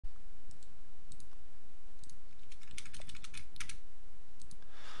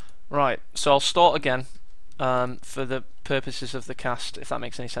Right, so I'll start again for the purposes of the cast, if that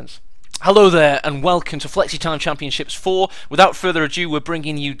makes any sense. Hello there, and welcome to Flexi Time Championships 4. Without further ado, we're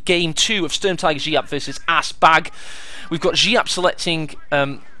bringing you Game 2 of Sturm Tiger Giap versus ASSBAG. We've got Giap selecting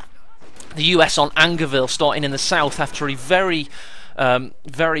the US on Angerville, starting in the south after a very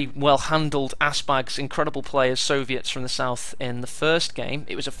well handled ASSBAG's incredible players, Soviets from the south, in the first game.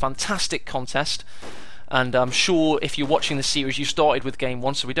 It was a fantastic contest, and I'm sure if you're watching the series you started with game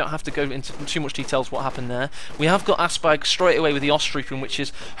 1, so we don't have to go into too much details what happened there. We have got ASSBAG straight away with the Ostroupen, which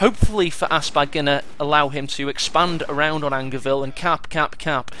is hopefully for ASSBAG going to allow him to expand around on Angerville and cap.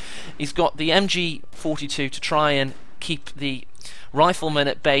 He's got the MG42 to try and keep the riflemen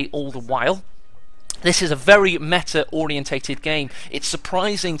at bay all the while. This is a very meta-orientated game. It's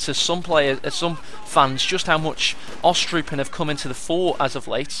surprising to some players, some fans, just how much Ostroupen have come into the fore as of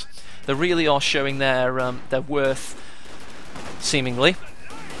late. They really are showing their worth, seemingly.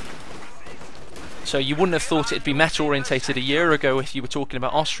 So you wouldn't have thought it'd be meta-orientated a year ago if you were talking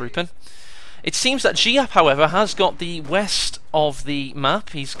about Ostroupen. It seems that Giap, however, has got the west of the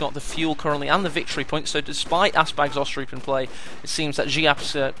map. He's got the fuel currently and the victory point. So despite ASSBAG's Ostroupen play, it seems that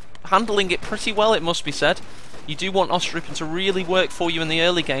Giap's handling it pretty well, it must be said. You do want Ostroupen to really work for you in the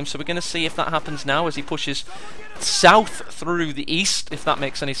early game, so we're going to see if that happens now as he pushes south through the east, if that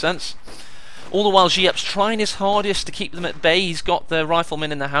makes any sense. All the while Giap's trying his hardest to keep them at bay. He's got the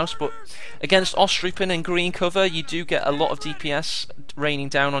riflemen in the house, but against Ostroupen in green cover you do get a lot of DPS raining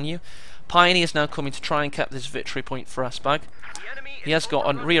down on you. Pioneer's now coming to try and cap this victory point for ASSBAG. He has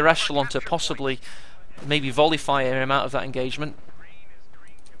got a rear echelon to possibly maybe volley fire him out of that engagement.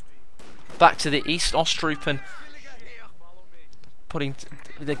 Back to the east, Ostroupen putting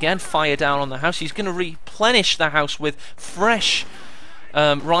again fire down on the house. He's going to replenish the house with fresh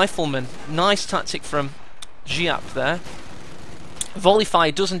riflemen. Nice tactic from Giap there. Volley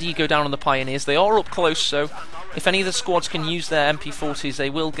fire does indeed go down on the Pioneers. They are up close, so if any of the squads can use their MP40s, they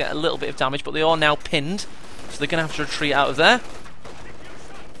will get a little bit of damage, but they are now pinned, so they're going to have to retreat out of there.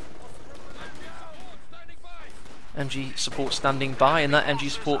 MG support standing by, and that MG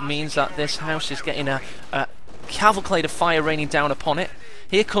support means that this house is getting a cavalcade of fire raining down upon it.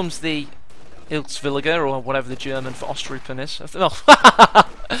 Here comes the Hilfswilliger, or whatever the German for Ostroupen is. Oh,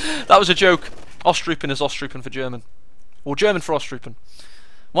 that was a joke. Ostroupen is Ostroupen for German. Or German for Ostroupen.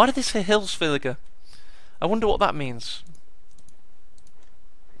 Why did they say Hilfswilliger? I wonder what that means.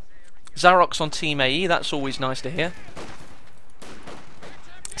 Zarok's on Team AE, that's always nice to hear.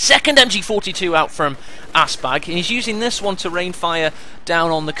 Second MG42 out from ASSBAG, and he's using this one to rain fire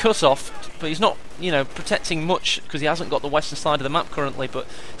down on the cutoff, but he's not, you know, protecting much because he hasn't got the western side of the map currently, but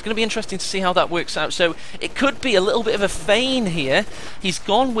it's going to be interesting to see how that works out. So it could be a little bit of a feign here. He's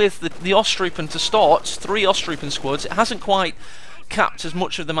gone with the Ostroupen to start, 3 Ostroupen squads. It hasn't quite capped as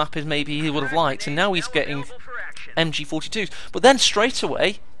much of the map as maybe he would have liked, and now he's getting MG42s. But then straight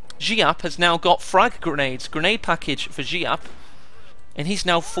away, Giap has now got frag grenades, grenade package for Giap. And he's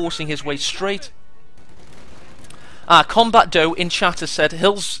now forcing his way straight. Combat Doe in chat has said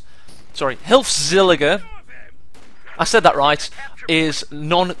Hilfswilliger, I said that right, is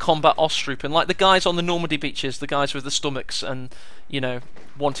non-combat Ostroupen, like the guys on the Normandy beaches, the guys with the stomachs and, you know,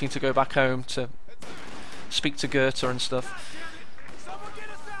 wanting to go back home to speak to Goethe and stuff.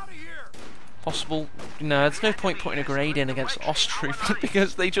 Possible, no, there's no point putting a grenade in against Ostroupen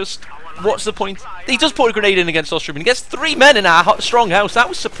because they just, what's the point? He does put a grenade in against Ostroupen. He gets 3 men in a strong house. That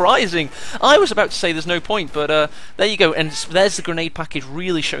was surprising. I was about to say there's no point, but there you go. And there's the grenade package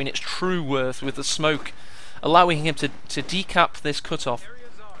really showing its true worth with the smoke, allowing him to decap this cutoff.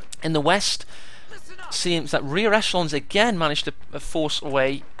 In the west, seems that rear echelons again managed to force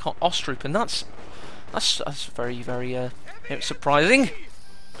away Ostroupen. That's very, very surprising.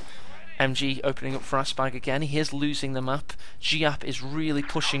 MG opening up for ASSBAG again. He is losing the map. Giap is really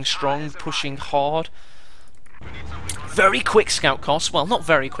pushing strong, pushing hard. Very quick scout cost. Well, not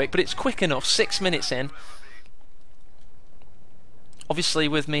very quick, but it's quick enough. 6 minutes in. Obviously,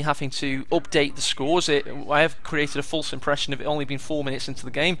 with me having to update the scores, I have created a false impression of it only being 4 minutes into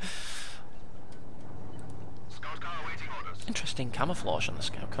the game. Interesting camouflage on the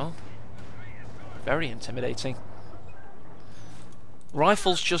scout car. Very intimidating.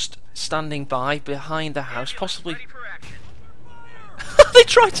 Rifles just standing by behind the house, possibly. They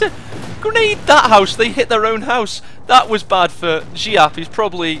tried to grenade that house. They hit their own house. That was bad for Giap. He's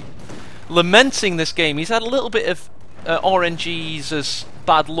probably lamenting this game. He's had a little bit of RNG's as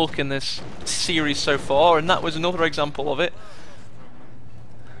bad luck in this series so far, and that was another example of it.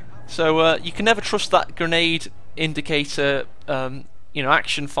 So you can never trust that grenade indicator, you know,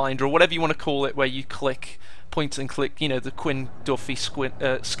 action finder or whatever you want to call it, where you click point and click, you know, the Quinn Duffy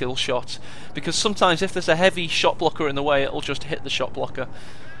skill shot, because sometimes if there's a heavy shot blocker in the way, it'll just hit the shot blocker.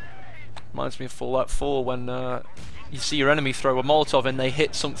 Reminds me of Fallout 4 when you see your enemy throw a Molotov and they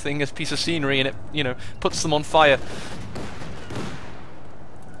hit something, a piece of scenery, and it, you know, puts them on fire.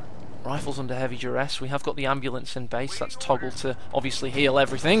 Rifles under heavy duress. We have got the ambulance in base. That's toggled to obviously heal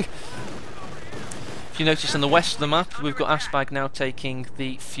everything. If you notice in the west of the map, we've got ASSBAG now taking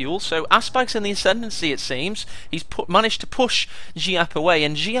the fuel. So ASSBAG's in the ascendancy, it seems. He's managed to push Giap away,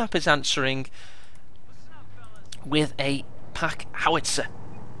 and Giap is answering with a pack howitzer.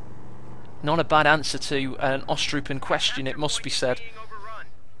 Not a bad answer to an Ostrupen question, it must be said.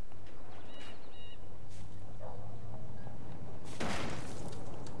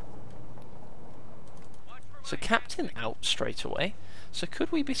 So captain out straight away. So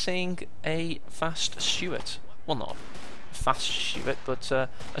could we be seeing a fast Stuart? Well, not a fast Stuart, but a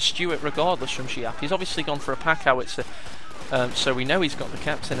Stuart regardless from Giap. He's obviously gone for a pack howitzer, so we know he's got the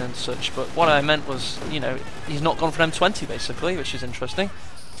captain and such. But what I meant was, you know, he's not gone for an M20 basically, which is interesting.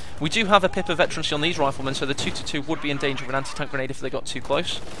 We do have a pip of veterancy on these riflemen, so the 222 would be in danger of an anti-tank grenade if they got too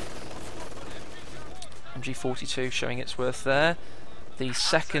close. MG42 showing its worth there. The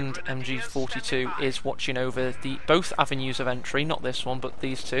second MG42 is watching over both avenues of entry, not this one, but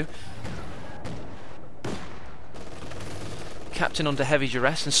these two. Captain under heavy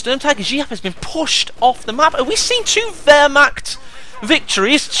duress, and Sturmtiger Giap has been pushed off the map. Have we seen 2 Wehrmacht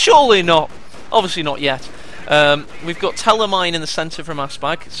victories? Surely not. Obviously not yet. We've got Telemine in the centre from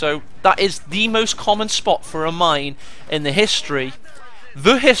ASSBAG, so that is the most common spot for a mine in the history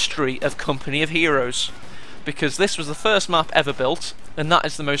of Company of Heroes, because this was the first map ever built, and that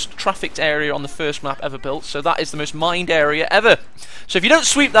is the most trafficked area on the first map ever built, so that is the most mined area ever. So if you don't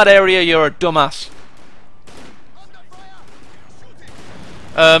sweep that area, you're a dumbass.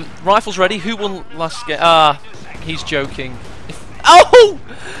 Rifles ready. Who won last game? Ah, he's joking. Oh!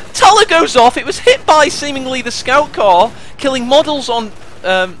 Tala goes off. It was hit by seemingly the scout car, killing models on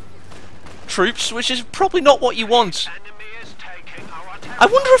troops, which is probably not what you want. I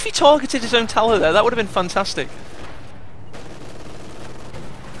wonder if he targeted his own Tala there. That would have been fantastic.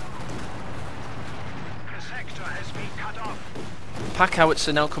 Pack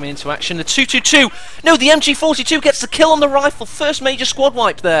howitzer now coming into action. The 222. No, the MG42 gets the kill on the rifle. First major squad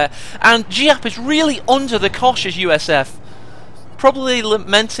wipe there. And Giap is really under the cosh as USF. Probably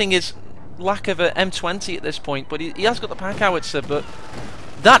lamenting his lack of an M20 at this point, but he has got the pack howitzer, but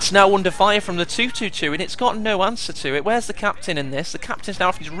that's now under fire from the 222, and it's got no answer to it. Where's the captain in this? The captain's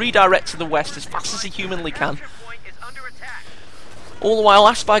now having to redirect to the west as fast as he humanly can. All the while,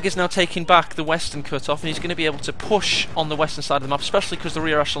 ASSBAG is now taking back the western cut-off, and he's going to be able to push on the western side of the map, especially because the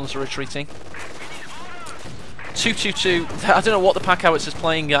rear echelons are retreating. 222, I don't know what the pack howitzer is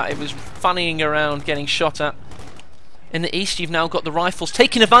playing at. It was fannying around, getting shot at. In the east, you've now got the rifles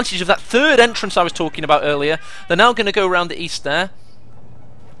taking advantage of that third entrance I was talking about earlier. They're now going to go around the east there.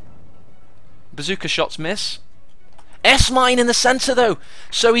 Bazooka shots miss. S-mine in the centre though,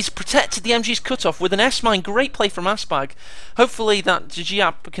 so he's protected the MG's cut-off with an S-mine. Great play from ASSBAG. Hopefully that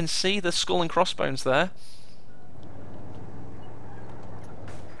Giap can see the skull and crossbones there.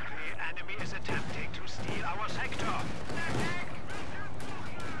 The enemy is attempting to steal our sector.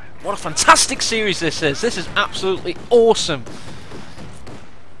 What a fantastic series this is. This is absolutely awesome.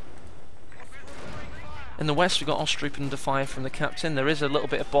 In the west, we've got Ostrupen under fire from the captain. There is a little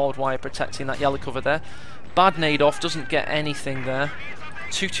bit of barbed wire protecting that yellow cover there. Bad nade off, doesn't get anything there.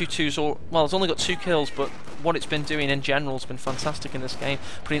 222's well, it's only got 2 kills, but what it's been doing in general has been fantastic in this game.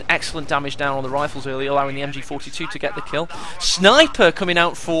 Putting excellent damage down on the rifles early, allowing the MG42 to get the kill. Sniper coming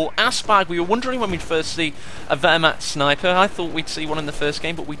out for ASSBAG. We were wondering when we'd first see a Wehrmacht sniper. I thought we'd see one in the first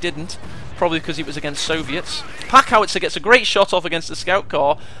game, but we didn't. Probably because it was against Soviets. Pack howitzer gets a great shot off against the scout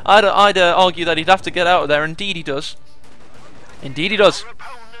car. I'd argue that he'd have to get out of there. Indeed he does. Indeed he does.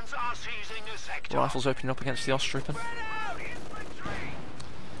 The rifle's opening up against the Ostrupen.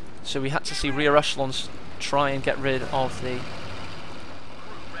 So we had to see rear echelons try and get rid of the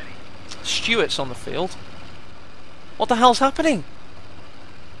Stuarts on the field. What the hell's happening?